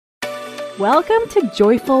Welcome to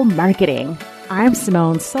Joyful Marketing. I'm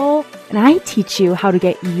Simone Seol, and I teach you how to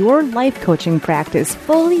get your life coaching practice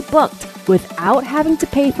fully booked without having to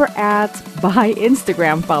pay for ads, buy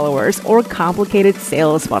Instagram followers, or complicated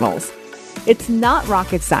sales funnels. It's not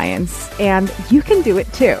rocket science, and you can do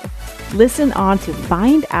it too. Listen on to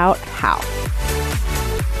find out how.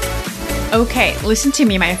 Okay, listen to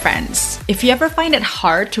me, my friends. If you ever find it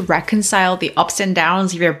hard to reconcile the ups and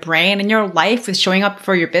downs of your brain and your life with showing up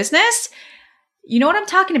for your business, you know what I'm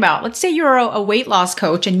talking about. Let's say you're a weight loss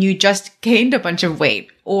coach and you just gained a bunch of weight,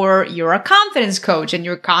 or you're a confidence coach and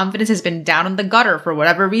your confidence has been down in the gutter for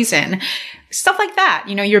whatever reason. Stuff like that.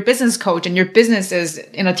 You know, you're a business coach and your business is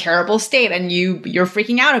in a terrible state and you're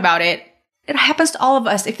freaking out about it. It happens to all of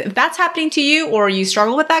us. If that's happening to you or you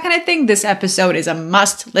struggle with that kind of thing, this episode is a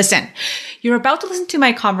must listen. You're about to listen to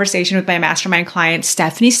my conversation with my mastermind client,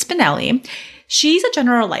 Stephanie Spinelli. She's a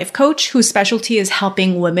general life coach whose specialty is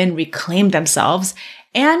helping women reclaim themselves.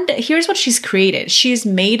 And here's what she's created. She's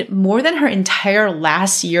made more than her entire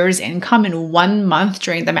last year's income in 1 month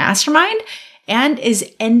during the mastermind and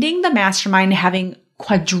is ending the mastermind having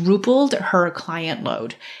quadrupled her client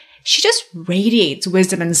load. She just radiates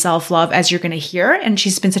wisdom and self-love, as you're going to hear. And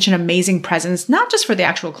she's been such an amazing presence, not just for the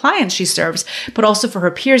actual clients she serves, but also for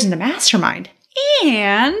her peers in the mastermind.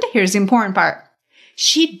 And here's the important part.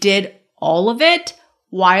 She did all of it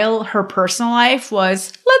while her personal life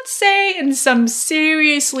was, let's say, in some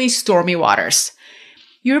seriously stormy waters.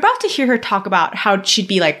 You're about to hear her talk about how she'd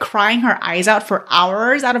be like crying her eyes out for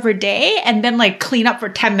hours out of her day and then like clean up for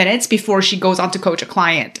 10 minutes before she goes on to coach a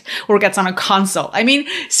client or gets on a consult. I mean,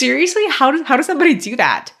 seriously, how does somebody do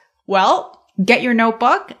that? Well, get your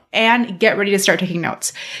notebook and get ready to start taking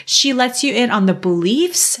notes. She lets you in on the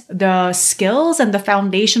beliefs, the skills, and the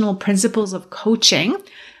foundational principles of coaching,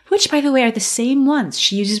 which, by the way, are the same ones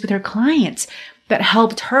she uses with her clients, that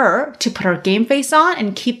helped her to put her game face on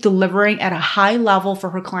and keep delivering at a high level for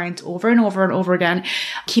her clients over and over and over again,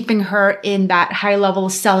 keeping her in that high level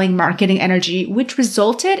selling marketing energy, which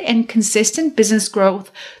resulted in consistent business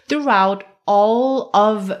growth throughout all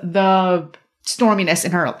of the storminess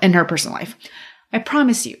in her personal life. I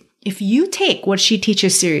promise you, if you take what she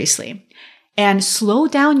teaches seriously and slow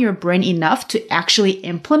down your brain enough to actually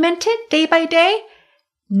implement it day by day,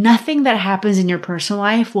 nothing that happens in your personal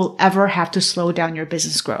life will ever have to slow down your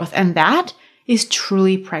business growth. And that is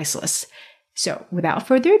truly priceless. So without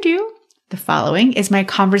further ado, the following is my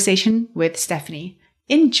conversation with Stephanie.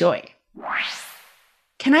 Enjoy.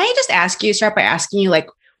 Can I just start by asking you, like,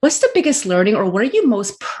 what's the biggest learning or what are you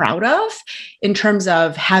most proud of in terms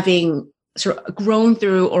of having sort of grown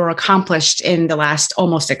through or accomplished in the last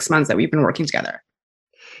almost 6 months that we've been working together?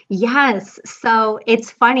 Yes. So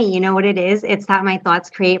it's funny. You know what it is? It's that my thoughts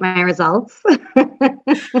create my results.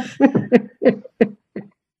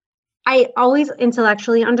 I always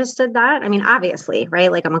intellectually understood that. I mean, obviously,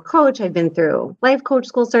 right? Like I'm a coach. I've been through life coach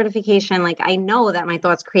school certification. Like I know that my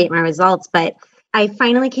thoughts create my results, but I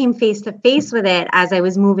finally came face to face with it as I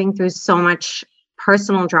was moving through so much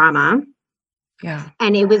personal drama. Yeah.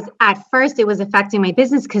 And at first it was affecting my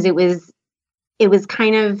business because it was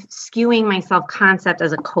kind of skewing my self-concept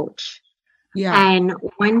as a coach. Yeah. And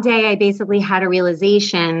one day I basically had a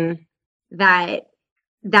realization that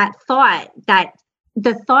the thought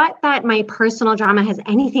that my personal drama has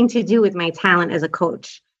anything to do with my talent as a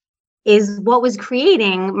coach is what was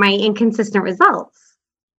creating my inconsistent results.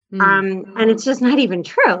 And it's just not even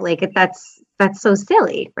true. Like that's so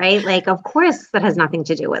silly, right? Like, of course that has nothing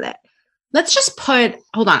to do with it. Let's just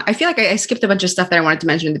hold on. I feel like I skipped a bunch of stuff that I wanted to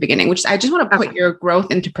mention in the beginning, which I just want to put your growth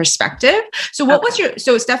into perspective. So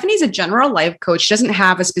so Stephanie's a general life coach, she doesn't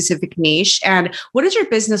have a specific niche. And what does your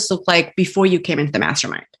business look like before you came into the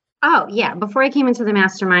mastermind? Oh yeah. Before I came into the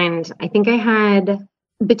mastermind, I think I had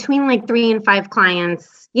between like 3 and 5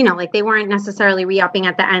 clients, you know, like they weren't necessarily re-upping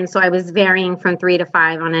at the end. So I was varying from 3 to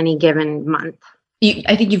 5 on any given month.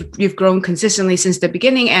 I think you've grown consistently since the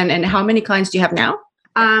beginning. And how many clients do you have now?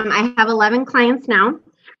 I have 11 clients now.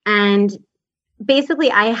 And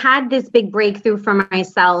basically I had this big breakthrough for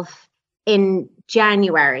myself in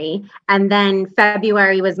January. And then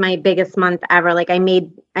February was my biggest month ever. Like I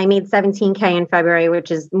made $17K in February,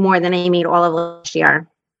 which is more than I made all of last year.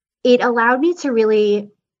 It allowed me to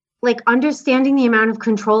really like understanding the amount of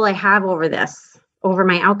control I have over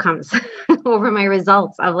my outcomes, over my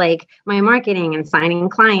results of like my marketing and signing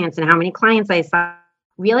clients and how many clients I saw,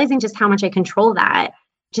 realizing just how much I control that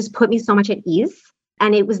just put me so much at ease.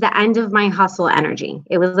 And it was the end of my hustle energy.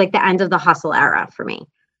 It was like the end of the hustle era for me.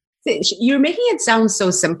 You're making it sound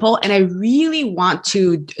so simple. And I really want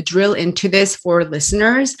to drill into this for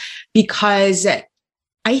listeners because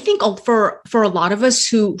I think for a lot of us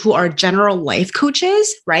who are general life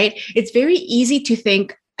coaches, right? It's very easy to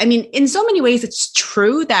think, I mean, in so many ways, it's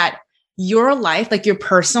true that your life, like your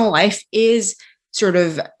personal life, is sort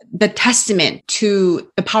of the testament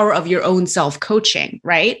to the power of your own self-coaching,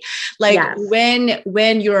 right? Like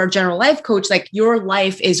when you're a general life coach, like your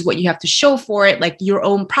life is what you have to show for it, like your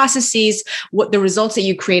own processes, what the results that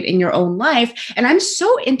you create in your own life. And I'm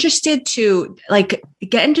so interested to like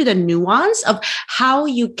get into the nuance of how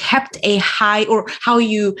you kept a high, or how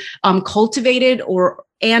you cultivated or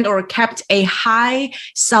kept a high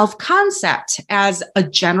self-concept as a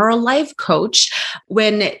general life coach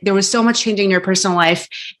when there was so much changing in your personal life.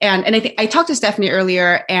 And I think I talked to Stephanie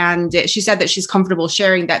earlier, and she said that she's comfortable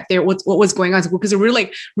sharing that what was going on, because we're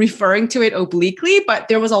like referring to it obliquely, but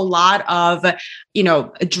there was a lot of,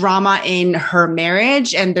 drama in her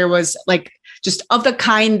marriage. And there was like just of the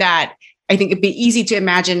kind that I think it'd be easy to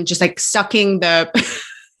imagine just like sucking the,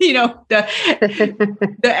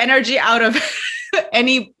 the energy out of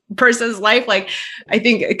any person's life. Like, I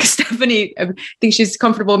think Stephanie, I think she's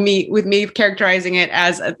comfortable with me characterizing it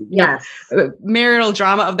as a marital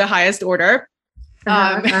drama of the highest order. We're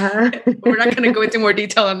not going to go into more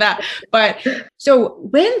detail on that. But so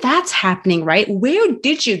when that's happening, right, where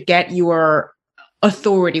did you get your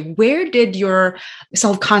authority? Where did your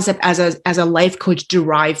self-concept as a life coach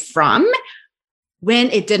derive from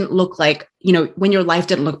when it didn't look like, when your life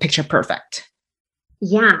didn't look picture perfect?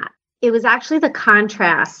 Yeah. It was actually the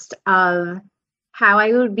contrast of how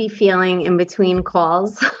I would be feeling in between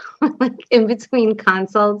calls, like in between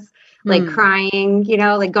consults, like crying,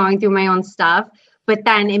 like going through my own stuff, but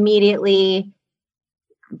then immediately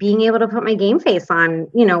being able to put my game face on,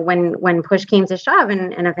 when push came to shove.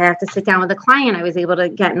 And if I have to sit down with a client, I was able to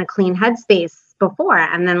get in a clean headspace before,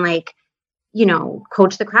 and then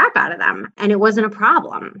coach the crap out of them. And it wasn't a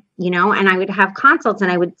problem, and I would have consults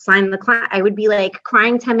and I would sign the client. I would be like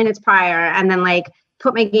crying 10 minutes prior, and then like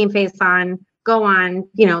put my game face on, go on,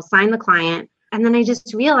 sign the client. And then I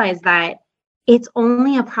just realized that it's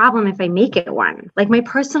only a problem if I make it one. Like my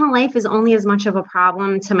personal life is only as much of a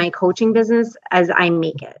problem to my coaching business as I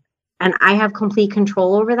make it. And I have complete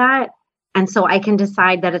control over that. And so I can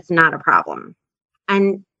decide that it's not a problem.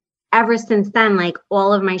 And ever since then, like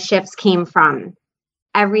all of my shifts came from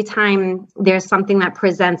every time there's something that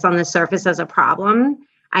presents on the surface as a problem,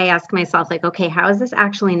 I ask myself like, okay, how is this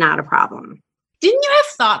actually not a problem? Didn't you have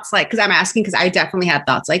thoughts like, because I'm asking, because I definitely had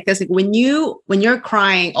thoughts like this, like when you're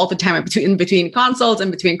crying all the time in between consults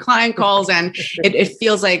and between client calls, and it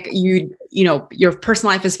feels like your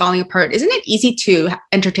personal life is falling apart. Isn't it easy to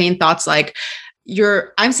entertain thoughts like,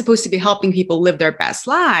 I'm supposed to be helping people live their best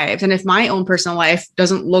lives. And if my own personal life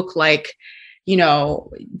doesn't look like,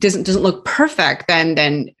 doesn't look perfect,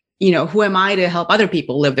 then, who am I to help other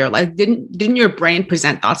people live their life? Didn't your brain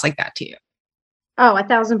present thoughts like that to you? Oh,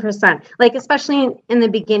 1,000%. Like, especially in the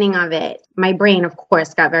beginning of it, my brain, of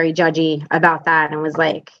course, got very judgy about that and was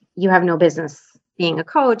like, you have no business being a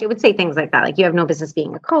coach. It would say things like that. Like, you have no business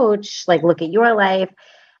being a coach. Like, look at your life.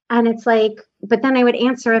 And it's like, but then I would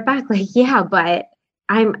answer it back like, yeah, but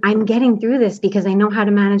I'm getting through this because I know how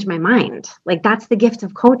to manage my mind. Like, that's the gift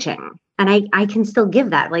of coaching. And I can still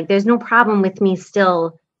give that. Like, there's no problem with me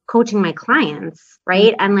still coaching my clients,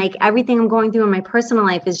 right? And like everything I'm going through in my personal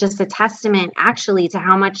life is just a testament actually to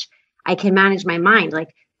how much I can manage my mind.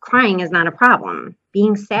 Like, crying is not a problem.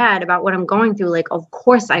 Being sad about what I'm going through, like, of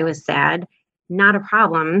course I was sad. Not a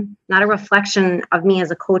problem, not a reflection of me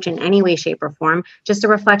as a coach in any way, shape, or form, just a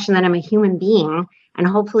reflection that I'm a human being. And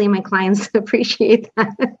hopefully my clients appreciate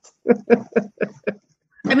that.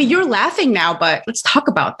 I mean, you're laughing now, but let's talk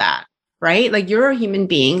about that, right? Like, you're a human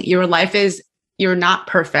being. You're not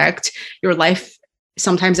perfect. Your life,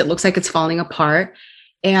 sometimes it looks like it's falling apart.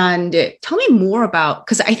 And tell me more about,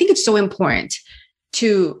 because I think it's so important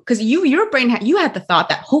because your brain, you had the thought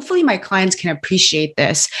that hopefully my clients can appreciate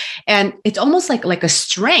this. And it's almost like a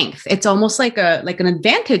strength. It's almost like an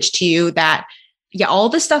advantage to you that, yeah, all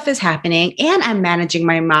this stuff is happening and I'm managing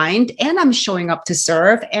my mind and I'm showing up to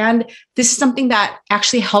serve. And this is something that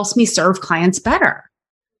actually helps me serve clients better.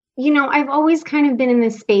 I've always kind of been in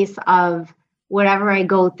this space of whatever I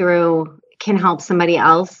go through can help somebody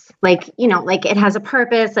else. Like, like it has a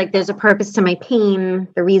purpose, like there's a purpose to my pain.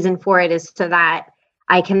 The reason for it is so that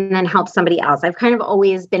I can then help somebody else. I've kind of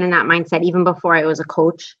always been in that mindset, even before I was a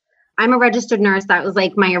coach. I'm a registered nurse. That was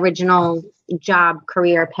like my original job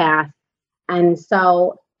career path. And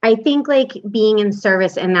so I think like being in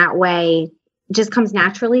service in that way just comes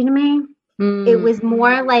naturally to me. It was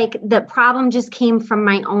more like the problem just came from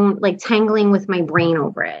my own, like tangling with my brain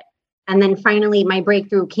over it. And then finally my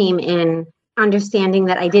breakthrough came in understanding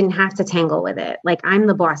that I didn't have to tangle with it. Like I'm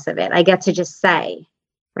the boss of it. I get to just say,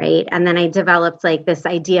 right? And then I developed like this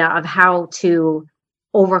idea of how to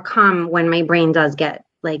overcome when my brain does get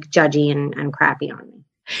like judgy and crappy on me.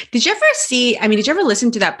 Did you ever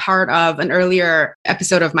listen to that part of an earlier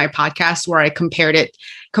episode of my podcast where I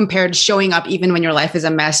compared showing up even when your life is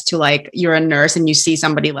a mess to like you're a nurse and you see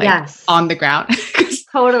somebody like yes. on the ground?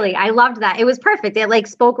 Totally. I loved that. It was perfect. It like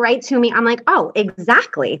spoke right to me. I'm like, oh,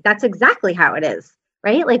 exactly. That's exactly how it is,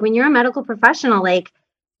 right? Like when you're a medical professional, like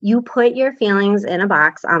you put your feelings in a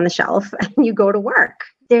box on the shelf and you go to work.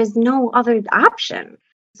 There's no other option.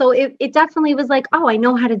 So it definitely was like, oh, I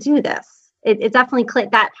know how to do this. It definitely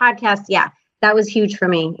clicked. That podcast, yeah, that was huge for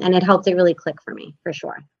me. And it helped it really click for me, for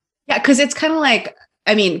sure. Yeah, because it's kind of like,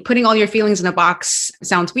 I mean, putting all your feelings in a box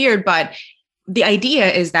sounds weird, but the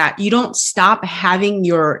idea is that you don't stop having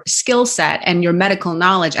your skill set and your medical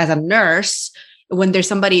knowledge as a nurse when there's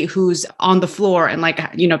somebody who's on the floor and like,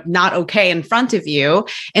 not okay in front of you.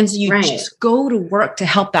 And so you just go to work to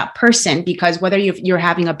help that person, because whether you're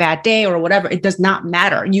having a bad day or whatever, it does not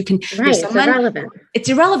matter. You can, it's irrelevant. It's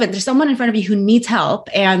irrelevant. There's someone in front of you who needs help,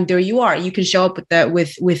 and there you are. You can show up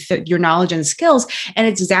with your knowledge and skills. And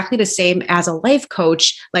it's exactly the same as a life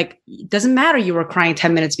coach. Like, it doesn't matter you were crying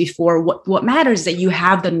 10 minutes before. What matters is that you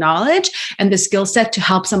have the knowledge and the skill set to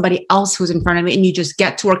help somebody else who's in front of you, and you just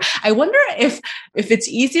get to work. I wonder if it's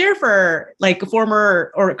easier for like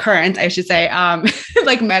former or current, I should say,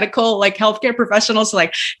 like medical, like healthcare professionals to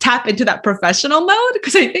like tap into that professional mode.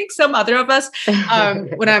 Because I think some other of us,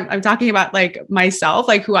 when I'm talking about like myself,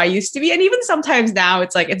 like who I used to be, and even sometimes now,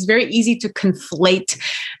 it's like, it's very easy to conflate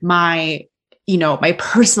my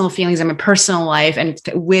personal feelings and my personal life and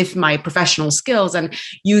with my professional skills, and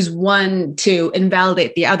use one to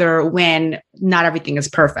invalidate the other when not everything is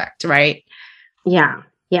perfect. Right. Yeah,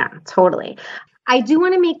 totally. I do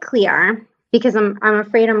want to make clear, because I'm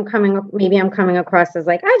afraid I'm coming across as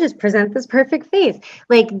like, I just present this perfect face.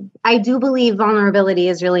 Like, I do believe vulnerability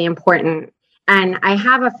is really important. And I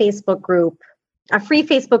have a Facebook group, a free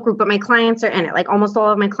Facebook group, but my clients are in it. Like almost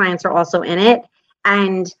all of my clients are also in it.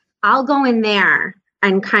 And I'll go in there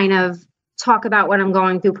and kind of talk about what I'm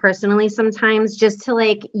going through personally sometimes, just to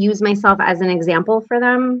like use myself as an example for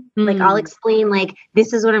them. Like I'll explain like,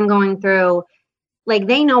 this is what I'm going through. Like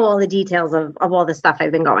they know all the details of all the stuff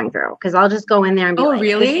I've been going through. Cause I'll just go in there and be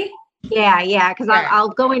really? Yeah. Cause I'll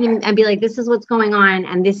go in and be like, this is what's going on.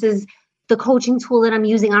 And this is the coaching tool that I'm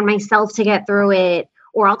using on myself to get through it.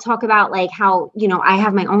 Or I'll talk about like how, I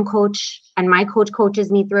have my own coach and my coach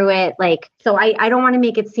coaches me through it. Like, so I don't want to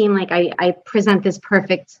make it seem like I present this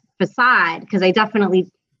perfect facade, because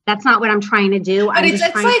that's not what I'm trying to do. But it's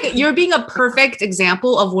like you're being a perfect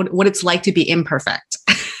example of what it's like to be imperfect.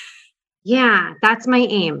 Yeah, that's my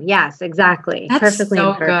aim. Yes, exactly. That's perfectly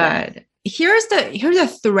so imperfect. good. Here's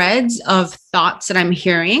the threads of thoughts that I'm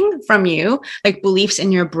hearing from you, like beliefs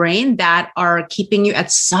in your brain that are keeping you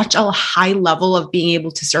at such a high level of being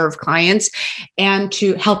able to serve clients and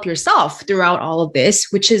to help yourself throughout all of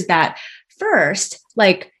this, which is that first,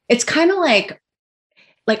 like, it's kind of like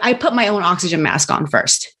I put my own oxygen mask on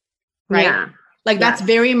first, right? Yeah. Like that's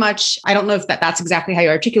very much, I don't know if that's exactly how you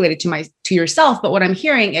articulate it to yourself, but what I'm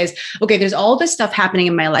hearing is, okay, there's all this stuff happening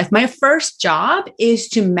in my life. My first job is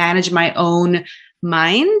to manage my own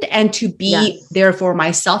mind and to be there for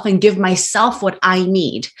myself and give myself what I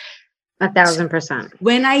need. 1,000%.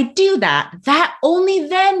 When I do that only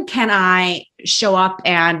then can I show up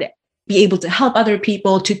and be able to help other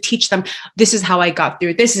people, to teach them, this is how I got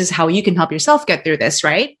through. This is how you can help yourself get through this,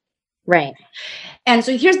 right? Right. And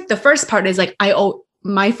so here's the first part is like,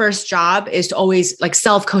 my first job is to always like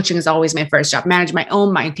self-coaching is always my first job, manage my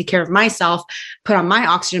own mind, take care of myself, put on my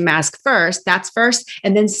oxygen mask first. That's first.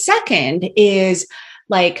 And then second is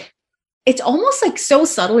like, it's almost like so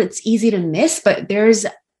subtle. It's easy to miss, but there's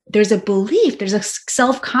a belief, there's a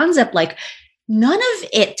self-concept, like none of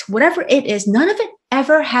it, whatever it is, none of it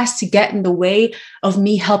ever has to get in the way of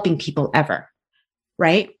me helping people ever.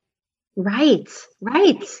 Right? Right.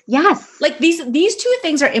 Yes. Like these two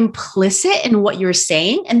things are implicit in what you're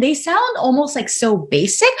saying, and they sound almost like so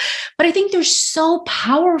basic, but I think they're so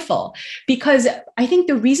powerful, because I think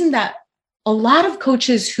the reason that a lot of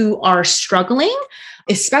coaches who are struggling,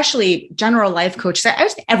 especially general life coaches, I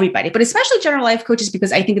would say everybody, but especially general life coaches,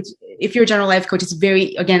 because I think if you're a general life coach, it's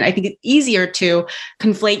I think it's easier to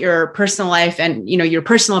conflate your personal life and, your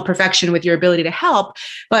personal perfection with your ability to help.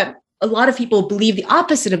 But a lot of people believe the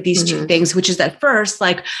opposite of these two things, which is that first,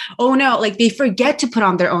 like, oh no, like they forget to put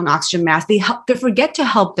on their own oxygen mask. They forget to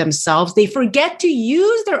help themselves. They forget to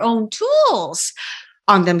use their own tools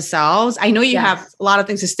on themselves. I know you have a lot of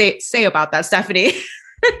things to say about that, Stephanie.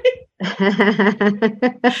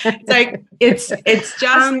 It's like, it's just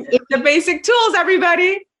the basic tools,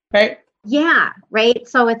 everybody. Right. Yeah. Right.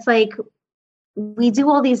 So it's like, we do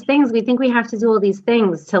all these things. We think we have to do all these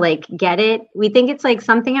things to like get it. We think it's like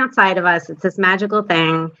something outside of us. It's this magical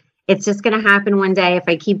thing. It's just going to happen one day if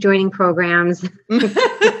I keep joining programs. If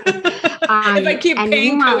I keep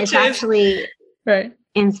paying coaches. It's actually right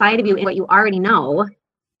inside of you, what you already know,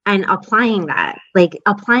 and applying that, like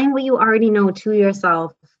applying what you already know to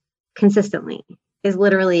yourself consistently is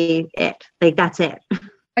literally it. Like, that's it.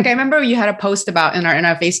 Like, I remember you had a post about in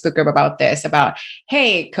our Facebook group about this, about,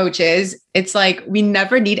 hey, coaches, it's like, we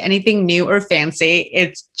never need anything new or fancy.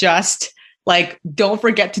 It's just like, don't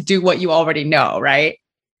forget to do what you already know. Right.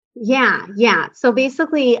 Yeah. Yeah. So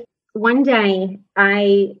basically one day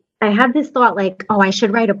I had this thought like, oh, I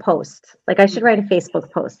should write a post. Like, I should write a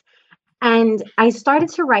Facebook post. And I started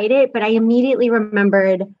to write it, but I immediately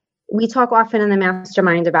remembered, we talk often in the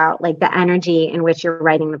mastermind about like the energy in which you're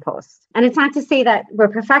writing the post. And it's not to say that we're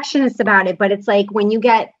perfectionists about it, but it's like when you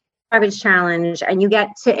get Garbage Challenge and you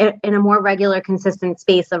get to in a more regular, consistent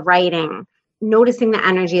space of writing, noticing the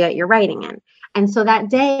energy that you're writing in. And so that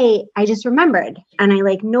day I just remembered, and I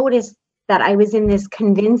like noticed that I was in this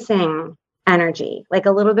convincing energy, like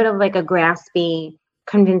a little bit of like a graspy,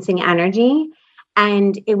 convincing energy.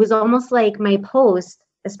 And it was almost like my post,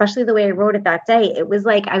 especially the way I wrote it that day, it was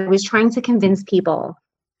like I was trying to convince people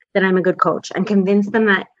that I'm a good coach and convince them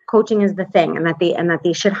that coaching is the thing and that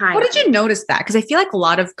they should hire. How did you notice that? Because I feel like a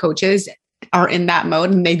lot of coaches are in that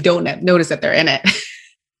mode and they don't notice that they're in it.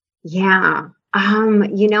 Yeah.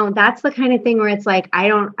 That's the kind of thing where it's like, I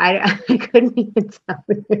couldn't even tell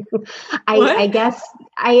you. I guess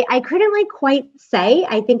I couldn't like quite say.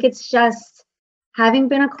 I think it's just having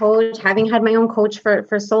been a coach, having had my own coach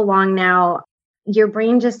for so long now, your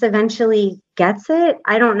brain just eventually gets it.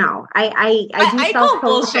 I don't know. I call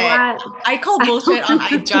bullshit. I call bullshit on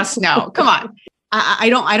I just know. Come on. I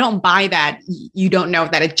don't buy that. You don't know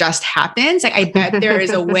that it just happens. Like, I bet there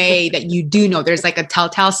is a way that you do know. There's like a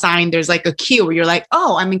telltale sign. There's like a cue where you're like,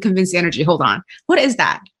 oh, I'm in convincing energy. Hold on. What is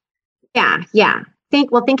that? Yeah.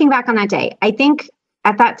 Thinking back on that day, I think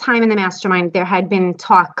at that time in the mastermind, there had been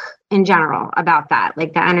talk in general about that,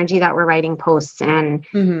 like the energy that we're writing posts in.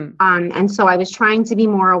 And so I was trying to be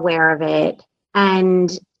more aware of it.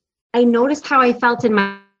 And I noticed how I felt in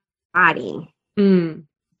my body.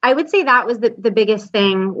 I would say that was the biggest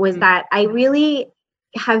thing, was that I really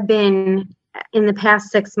have been in the past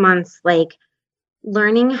 6 months, like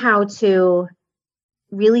learning how to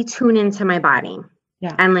really tune into my body.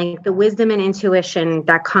 Yeah. And like the wisdom and intuition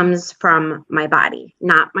that comes from my body,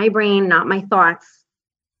 not my brain, not my thoughts,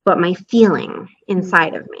 but my feeling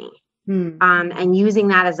inside of me. And using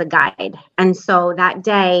that as a guide. And so that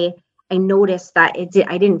day I noticed that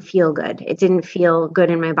I didn't feel good. It didn't feel good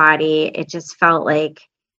in my body. It just felt like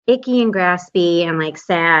icky and graspy and like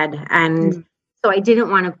sad. And so I didn't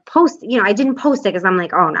want to post, I didn't post it because I'm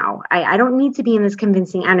like, oh no, I don't need to be in this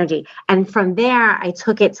convincing energy. And from there, I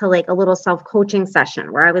took it to like a little self-coaching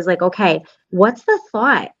session where I was like, okay, what's the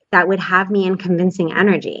thought that would have me in convincing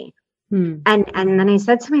energy? And then I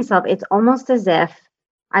said to myself, it's almost as if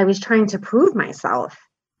I was trying to prove myself.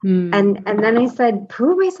 And then I said,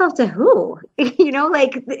 prove myself to who?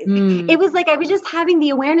 It was like I was just having the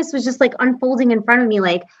awareness was just like unfolding in front of me.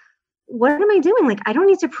 Like, what am I doing? Like, I don't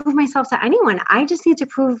need to prove myself to anyone. I just need to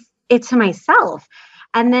prove it to myself.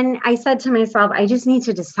 And then I said to myself, I just need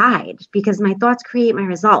to decide, because my thoughts create my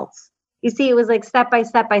results. You see, it was like step by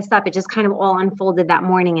step by step. It just kind of all unfolded that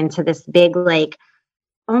morning into this big, like,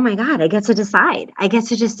 oh my God, I get to decide. I get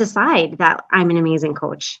to just decide that I'm an amazing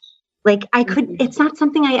coach. Like it's not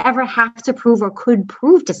something I ever have to prove or could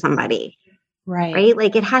prove to somebody. Right.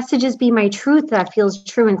 Like it has to just be my truth that feels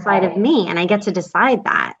true inside of me. And I get to decide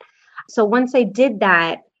that. So once I did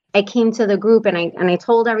that, I came to the group and I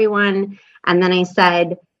told everyone, and then I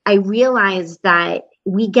said, I realized that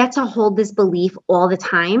we get to hold this belief all the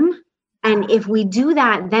time. And if we do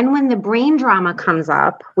that, then when the brain drama comes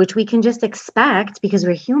up, which we can just expect because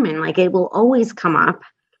we're human, like it will always come up,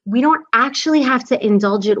 we don't actually have to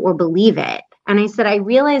indulge it or believe it. And I said, I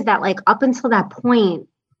realized that like up until that point,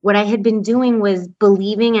 what I had been doing was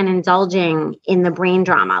believing and indulging in the brain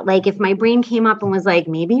drama. Like if my brain came up and was like,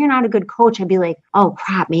 maybe you're not a good coach, I'd be like, oh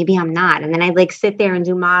crap, maybe I'm not. And then I'd like sit there and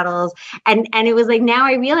do models. And it was like, now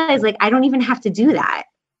I realize like, I don't even have to do that.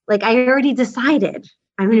 Like I already decided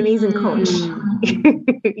I'm an amazing coach.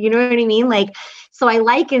 You know what I mean? Like, so I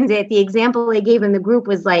likened it. The example I gave in the group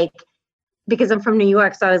was like, because I'm from New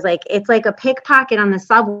York. So I was like, it's like a pickpocket on the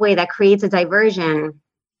subway that creates a diversion.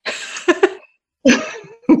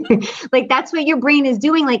 Like that's what your brain is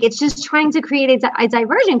doing. Like it's just trying to create a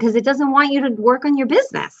diversion because it doesn't want you to work on your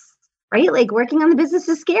business, right? Like working on the business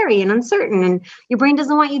is scary and uncertain and your brain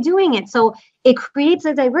doesn't want you doing it. So it creates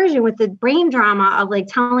a diversion with the brain drama of like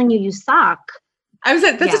telling you suck. I was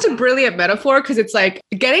like, that's such a brilliant metaphor because it's like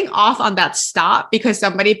getting off on that stop because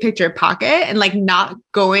somebody picked your pocket and like not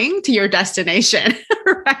going to your destination,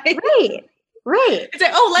 right? Right. It's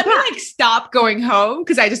like, oh, let me like stop going home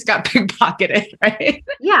because I just got pickpocketed, right?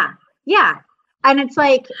 Yeah. And it's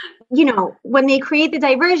like, you know, when they create the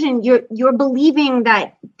diversion, you're believing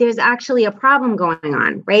that there's actually a problem going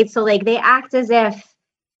on, right? So like they act as if,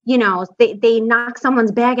 you know, they knock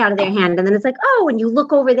someone's bag out of their hand and then it's like, oh, and you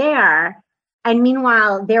look over there. And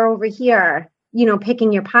meanwhile, they're over here, you know,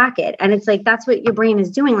 picking your pocket. And it's like, that's what your brain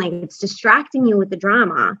is doing. Like it's distracting you with the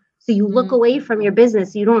drama. So you look away from your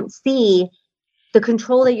business. You don't see the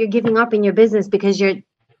control that you're giving up in your business because you're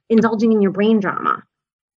indulging in your brain drama.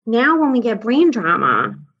 Now, when we get brain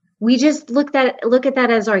drama, we just look at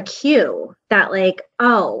that as our cue that like,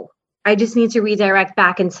 oh, I just need to redirect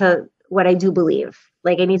back into what I do believe.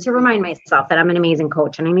 Like I need to remind myself that I'm an amazing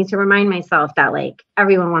coach and I need to remind myself that like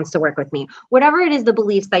everyone wants to work with me. Whatever it is, the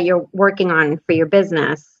beliefs that you're working on for your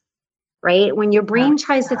business, right? When your brain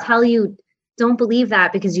tries to tell you, don't believe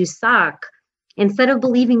that because you suck, instead of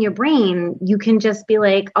believing your brain, you can just be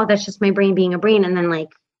like, oh, that's just my brain being a brain and then like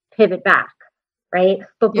pivot back, right?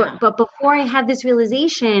 But before I had this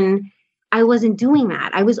realization, I wasn't doing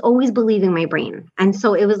that. I was always believing my brain. And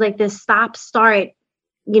so it was like this stop, start,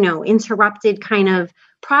 you know, interrupted kind of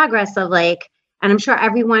progress of like, and I'm sure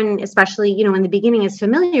everyone, especially, you know, in the beginning is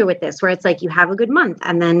familiar with this, where it's like you have a good month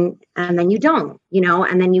and then you don't, you know,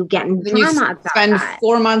 and then you get in drama about spend that.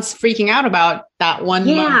 4 months freaking out about that one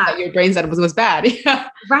month that your brain said was bad.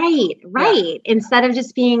 Right. Yeah. Instead of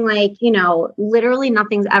just being like, you know, literally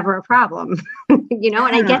nothing's ever a problem, you know,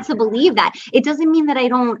 and I get to believe that. It doesn't mean that I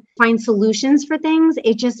don't find solutions for things.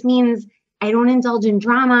 It just means I don't indulge in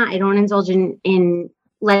drama. I don't indulge in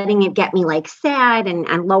letting it get me like sad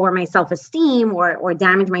and lower my self-esteem or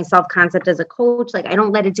damage my self-concept as a coach. Like I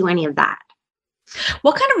don't let it do any of that.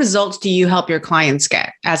 What kind of results do you help your clients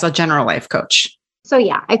get as a general life coach? So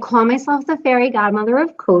yeah, I call myself the fairy godmother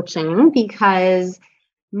of coaching because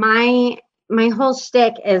my whole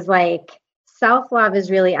shtick is like self-love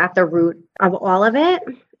is really at the root of all of it.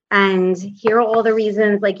 And here are all the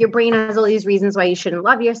reasons, like your brain has all these reasons why you shouldn't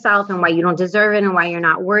love yourself and why you don't deserve it and why you're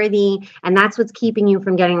not worthy. And that's what's keeping you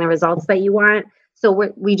from getting the results that you want.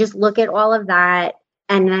 So we just look at all of that.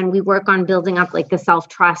 And then we work on building up like the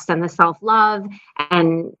self-trust and the self-love.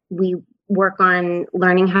 And we work on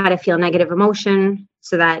learning how to feel negative emotion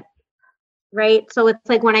so that, right. So it's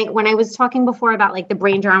like when I was talking before about like the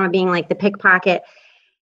brain drama being like the pickpocket,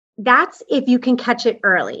 that's if you can catch it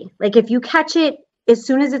early. Like if you catch it as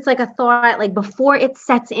soon as it's like a thought, like before it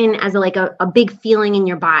sets in as a big feeling in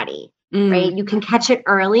your body, right? You can catch it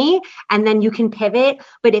early and then you can pivot.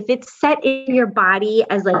 But if it's set in your body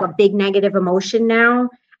as like a big negative emotion now,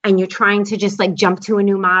 and you're trying to just like jump to a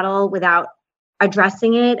new model without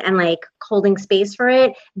addressing it and like holding space for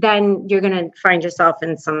it, then you're going to find yourself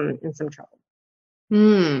in some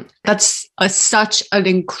trouble. That's such an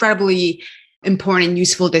incredibly important and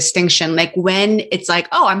useful distinction. Like when it's like,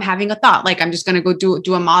 oh, I'm having a thought, like I'm just going to go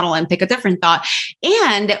do a model and pick a different thought.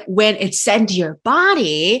 And when it's sent to your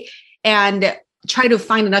body and try to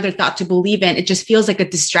find another thought to believe in, it just feels like a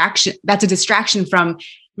distraction. That's a distraction from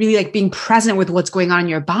really like being present with what's going on in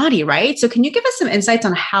your body, right? So can you give us some insights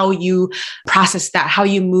on how you process that, how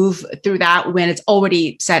you move through that when it's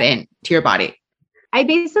already set in to your body? I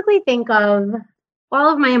basically think of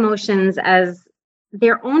all of my emotions as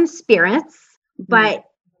their own spirits, but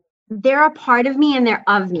they're a part of me and they're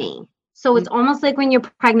of me. So it's almost like when you're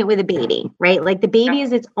pregnant with a baby, right? Like the baby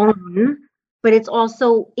is its own, but it's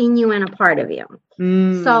also in you and a part of you.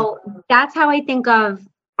 So that's how I think of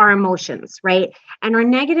our emotions, right? And our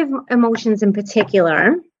negative emotions in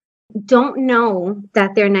particular don't know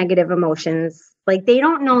that they're negative emotions. Like they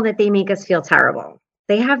don't know that they make us feel terrible.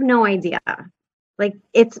 They have no idea. Like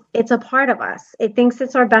it's a part of us. It thinks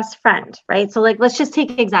it's our best friend, right? So like, let's just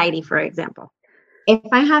take anxiety, for example. If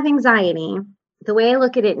I have anxiety, the way I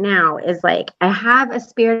look at it now is like, I have a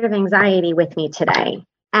spirit of anxiety with me today,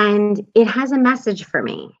 and it has a message for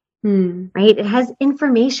me, right? It has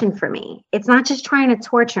information for me. It's not just trying to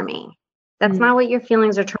torture me. That's not what your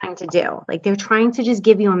feelings are trying to do. Like they're trying to just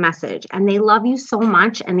give you a message, and they love you so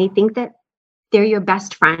much, and they think that they're your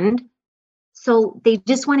best friend. So they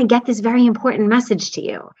just want to get this very important message to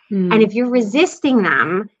you. And if you're resisting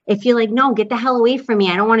them, if you're like, no, get the hell away from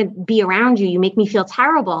me, I don't want to be around you, you make me feel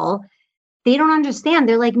terrible, they don't understand.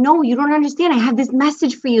 They're like, no, you don't understand. I have this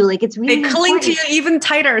message for you. Like, it's really They cling important. to you even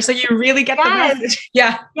tighter. So you really get the message.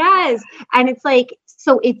 Yeah. Yes. And it's like,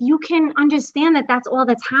 so if you can understand that that's all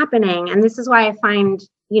that's happening, and this is why I find,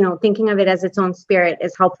 thinking of it as its own spirit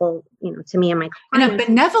is helpful, to me and my clients. And a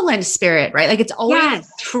benevolent spirit, right? Like it's always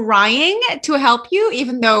trying to help you,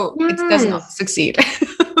 even though it doesn't succeed.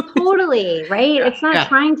 Totally. Right. Yeah. It's not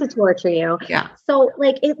trying to torture you. Yeah. So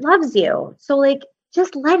like, it loves you. So like,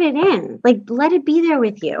 just let it in, like, let it be there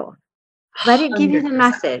with you. Let it give 100%. You the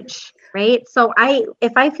message. Right. So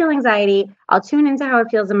if I feel anxiety, I'll tune into how it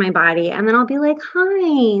feels in my body. And then I'll be like,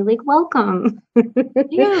 hi, like, welcome.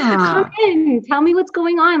 Yeah. Come in. Tell me what's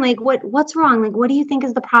going on. Like, what's wrong? Like, what do you think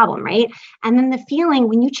is the problem? Right. And then the feeling,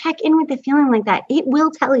 when you check in with the feeling like that, it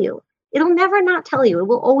will tell you. It'll never not tell you. It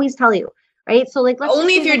will always tell you. Right. So like,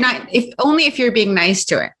 only if you're being nice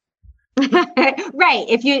to it. Right.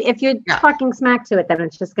 If you're talking smack to it, then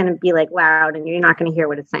it's just going to be like loud and you're not going to hear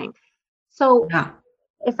what it's saying. So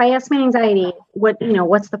if I ask my anxiety,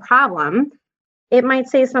 what's the problem? It might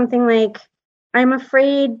say something like, I'm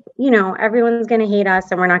afraid, everyone's going to hate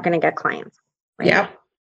us and we're not going to get clients. Right? Yeah.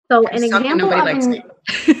 So an example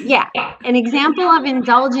of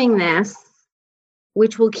indulging this,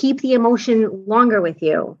 which will keep the emotion longer with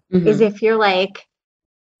you, is if you're like,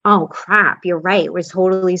 oh crap, you're right, we're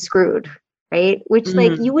totally screwed. Right. Which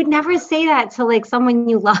like, you would never say that to like someone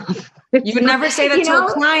you love. You would never say that to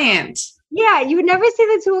a client. Yeah. You would never say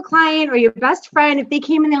that to a client or your best friend. If they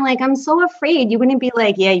came in, they're like, I'm so afraid. You wouldn't be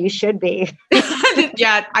like, yeah, you should be.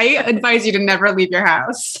 Yeah. I advise you to never leave your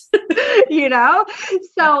house.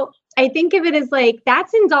 So I think of it as like,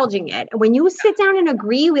 that's indulging it. When you sit down and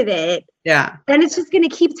agree with it, then it's just going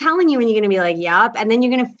to keep telling you and you're going to be like, yup. And then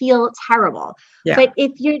you're going to feel terrible. Yeah. But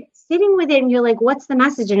if you're sitting with it and you're like, what's the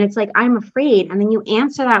message? And it's like, I'm afraid. And then you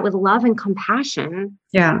answer that with love and compassion.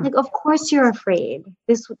 Yeah. Like, of course you're afraid.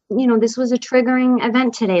 This was a triggering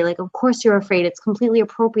event today. Like, of course you're afraid. It's completely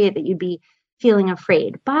appropriate that you'd be feeling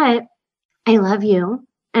afraid, but I love you.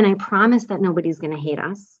 And I promise that nobody's going to hate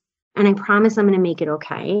us. And I promise I'm going to make it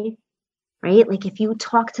okay. Right. Like if you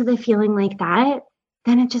talk to the feeling like that,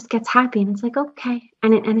 then it just gets happy and it's like, okay.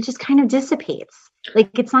 And it just kind of dissipates.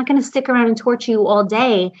 Like it's not going to stick around and torture you all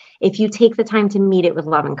day if you take the time to meet it with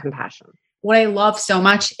love and compassion. What I love so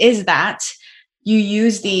much is that you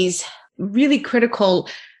use these really critical,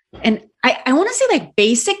 and I want to say like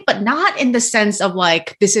basic, but not in the sense of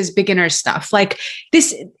like, this is beginner stuff. Like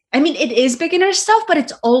this, I mean, it is beginner stuff, but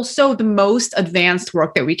it's also the most advanced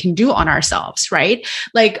work that we can do on ourselves, right?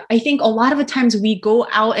 Like, I think a lot of the times we go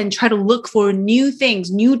out and try to look for new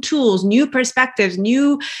things, new tools, new perspectives,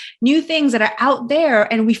 new things that are out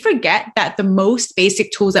there. And we forget that the most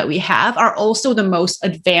basic tools that we have are also the most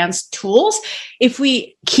advanced tools if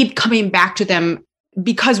we keep coming back to them,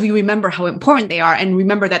 because we remember how important they are and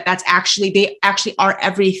remember that they actually are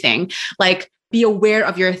everything. Like, be aware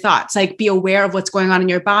of your thoughts, like be aware of what's going on in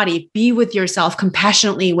your body, be with yourself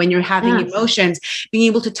compassionately when you're having emotions, being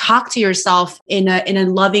able to talk to yourself in a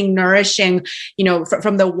loving, nourishing,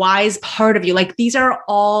 from the wise part of you. Like this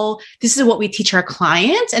is what we teach our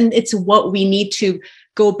clients, and it's what we need to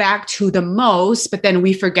go back to the most, but then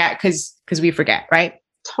we forget because we forget, right?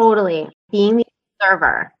 Totally. Being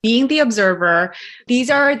the observer. These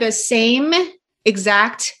are the same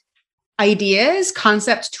exact ideas,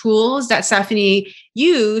 concepts, tools that Stephanie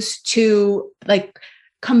used to like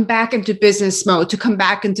come back into business mode, to come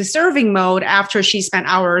back into serving mode after she spent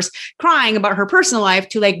hours crying about her personal life,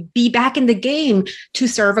 to like be back in the game, to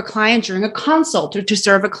serve a client during a consult, or to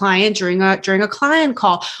serve a client during a client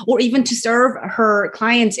call, or even to serve her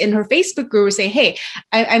clients in her Facebook group, say, hey,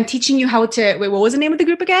 I'm teaching you how to, what was the name of the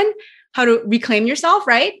group again? How to reclaim yourself,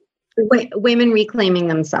 right? Women reclaiming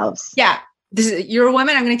themselves. Yeah. You're a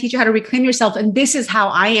woman. I'm going to teach you how to reclaim yourself. And this is how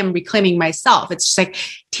I am reclaiming myself. It's just like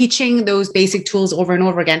teaching those basic tools over and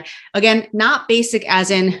over again. Again, not basic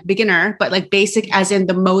as in beginner, but like basic as in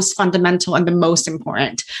the most fundamental and the most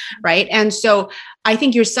important. Right. And so I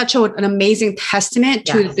think you're such an amazing testament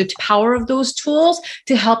to the power of those tools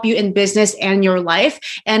to help you in business and your life,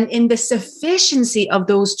 and in the sufficiency of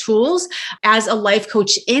those tools as a life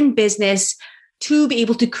coach in business, to be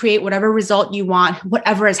able to create whatever result you want,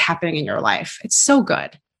 whatever is happening in your life. It's so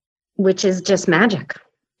good. Which is just magic.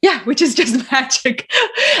 Yeah, which is just magic.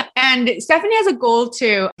 And Stephanie has a goal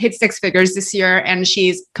to hit 6 figures this year, and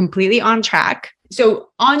she's completely on track. So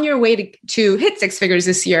on your way to hit 6 figures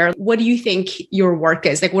this year, what do you think your work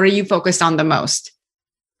is? Like, what are you focused on the most?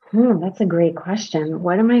 That's a great question.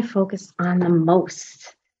 What am I focused on the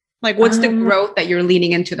most? Like, what's the growth that you're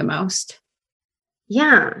leaning into the most?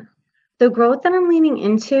 Yeah. The growth that I'm leaning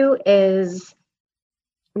into is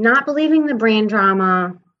not believing the brain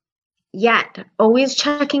drama yet, always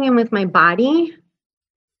checking in with my body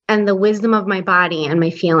and the wisdom of my body and my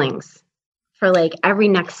feelings for like every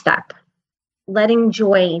next step. Letting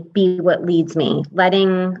joy be what leads me,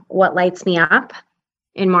 letting what lights me up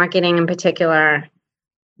in marketing in particular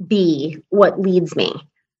be what leads me.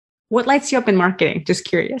 What lights you up in marketing? Just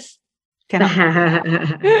curious.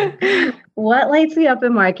 What lights me up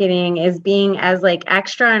in marketing is being as like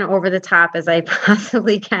extra and over the top as I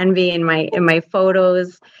possibly can be in my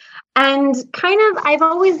photos. And kind of, I've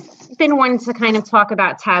always been one to kind of talk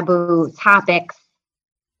about taboo topics,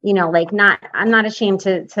 you know, like I'm not ashamed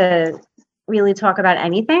to really talk about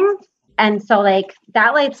anything. And so like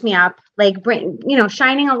that lights me up, like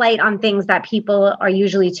shining a light on things that people are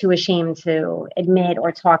usually too ashamed to admit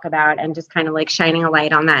or talk about, and just kind of like shining a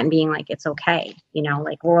light on that and being like, it's okay. You know,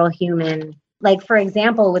 like we're all human. Like, for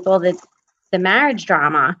example, with all the marriage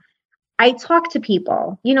drama, I talk to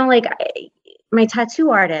people, you know, like my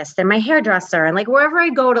tattoo artist and my hairdresser, and like wherever I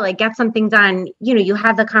go to like get something done, you know, you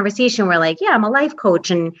have the conversation where like, yeah, I'm a life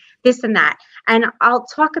coach and this and that. And I'll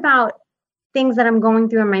talk about things that I'm going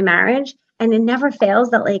through in my marriage. And it never fails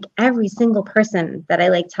that like every single person that I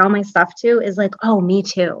like tell my stuff to is like, oh, me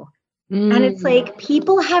too. And it's like,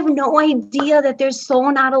 people have no idea that they're so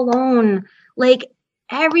not alone. Like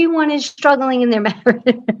everyone is struggling in their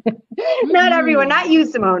marriage. Not everyone, not you,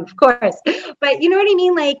 Simone, of course. But you know what I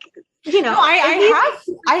mean? Like, you know, I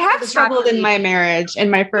have struggled in my marriage, in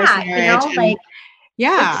my first marriage. You know, like,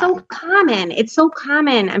 it's so common. It's so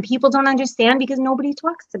common. And people don't understand because nobody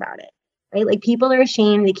talks about it. Right? Like people are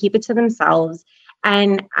ashamed, they keep it to themselves.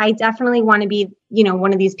 And I definitely want to be, you know,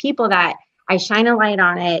 one of these people that I shine a light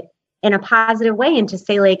on it in a positive way and to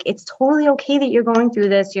say like, it's totally okay that you're going through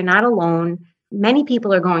this. You're not alone. Many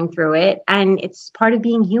people are going through it, and it's part of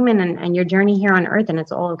being human and your journey here on earth, and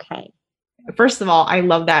it's all okay. First of all, I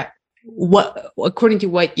love that. What, according to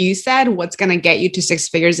what you said, what's going to get you to 6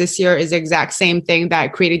 figures this year is the exact same thing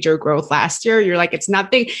that created your growth last year. You're like, it's not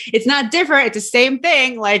different. It's the same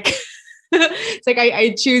thing. Like, it's like,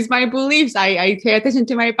 I choose my beliefs. I pay attention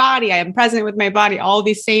to my body. I am present with my body. All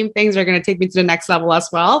these same things are going to take me to the next level as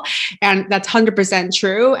well. And that's 100%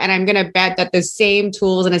 true. And I'm going to bet that the same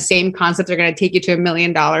tools and the same concepts are going to take you to $1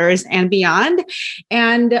 million and beyond.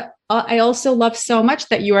 And I also love so much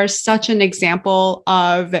that you are such an example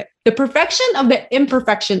of the perfection of the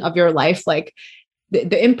imperfection of your life. Like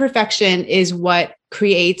the imperfection is what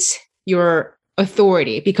creates your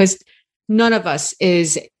authority, because none of us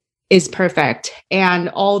is perfect. And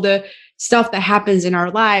all the stuff that happens in our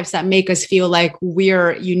lives that make us feel like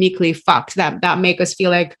we're uniquely fucked, that make us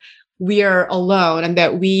feel like we're alone and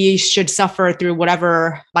that we should suffer through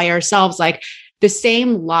whatever by ourselves. Like the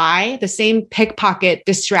same lie, the same pickpocket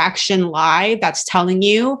distraction lie that's telling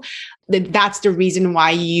you that that's the reason why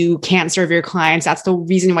you can't serve your clients. That's the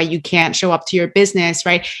reason why you can't show up to your business,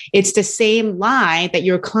 right? It's the same lie that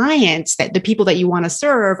your clients, that the people that you want to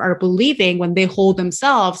serve are believing when they hold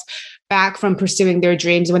themselves back from pursuing their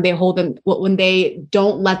dreams, when they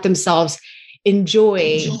don't let themselves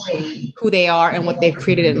enjoy who they are and what they've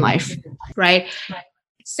created in life, right?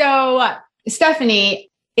 So, Stephanie,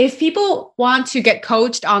 if people want to get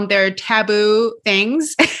coached on their taboo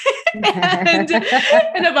things and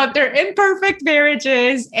about their imperfect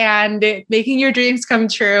marriages and making your dreams come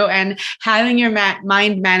true and having your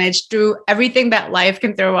mind managed through everything that life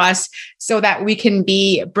can throw us so that we can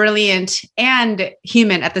be brilliant and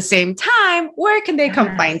human at the same time, where can they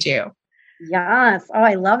come find you? Yes. Oh,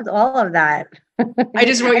 I loved all of that. I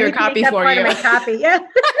just wrote your copy for you. My copy. Yeah.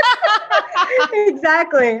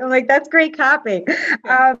 Exactly. I'm like, that's great copy.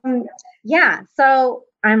 Yeah. So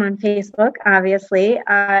I'm on Facebook, obviously.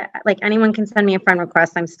 Like anyone can send me a friend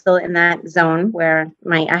request. I'm still in that zone where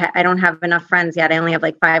I don't have enough friends yet. I only have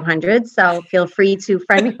like 500. So feel free to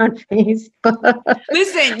friend me on Facebook.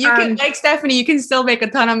 Listen, you can, like Stephanie, you can still make a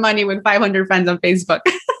ton of money with 500 friends on Facebook.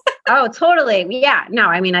 Oh, totally. Yeah. No,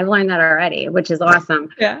 I mean, I've learned that already, which is awesome.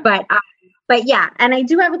 Yeah. But yeah, and I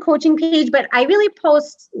do have a coaching page, but I really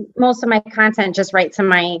post most of my content just right to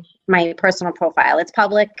my personal profile. It's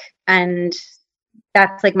public, and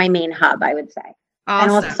that's like my main hub, I would say. Awesome.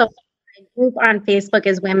 And also my group on Facebook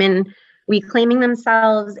is Women Reclaiming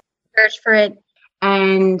Themselves. Search for it,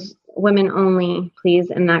 and women only,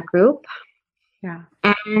 please, in that group. Yeah.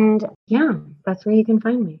 And yeah, that's where you can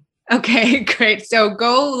find me. Okay, great. So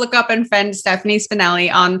go look up and friend Stephanie Spinelli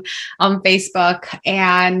on Facebook.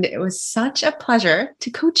 And it was such a pleasure to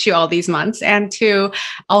coach you all these months and to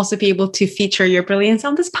also be able to feature your brilliance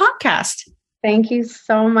on this podcast. Thank you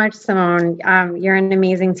so much, Simone. You're an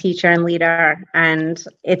amazing teacher and leader, and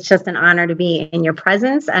it's just an honor to be in your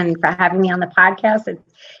presence and for having me on the podcast.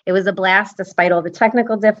 It was a blast despite all the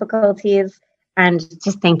technical difficulties, and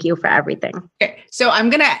just thank you for everything. Okay, so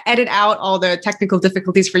I'm going to edit out all the technical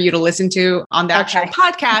difficulties for you to listen to on the actual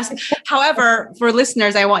podcast. However, for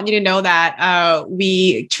listeners, I want you to know that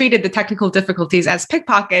we treated the technical difficulties as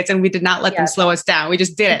pickpockets, and we did not let them slow us down. We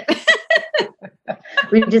just did it.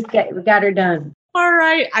 We got her done. All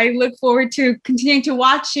right. I look forward to continuing to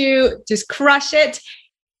watch you just crush it.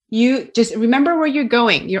 You just remember where you're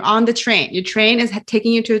going. You're on the train. Your train is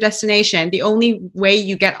taking you to a destination. The only way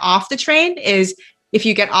you get off the train is if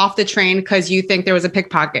you get off the train because you think there was a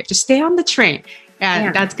pickpocket. Just stay on the train,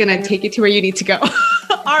 and that's going to take you to where you need to go.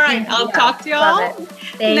 All right. I'll talk to you all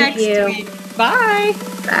next week. Bye.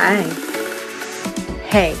 Bye.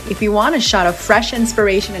 Hey, if you want a shot of fresh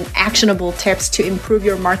inspiration and actionable tips to improve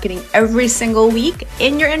your marketing every single week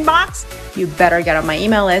in your inbox, you better get on my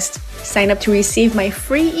email list. Sign up to receive my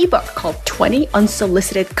free ebook called 20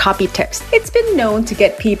 Unsolicited Copy Tips. It's been known to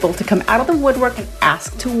get people to come out of the woodwork and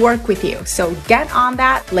ask to work with you. So get on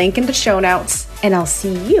that, link in the show notes, and I'll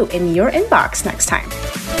see you in your inbox next time.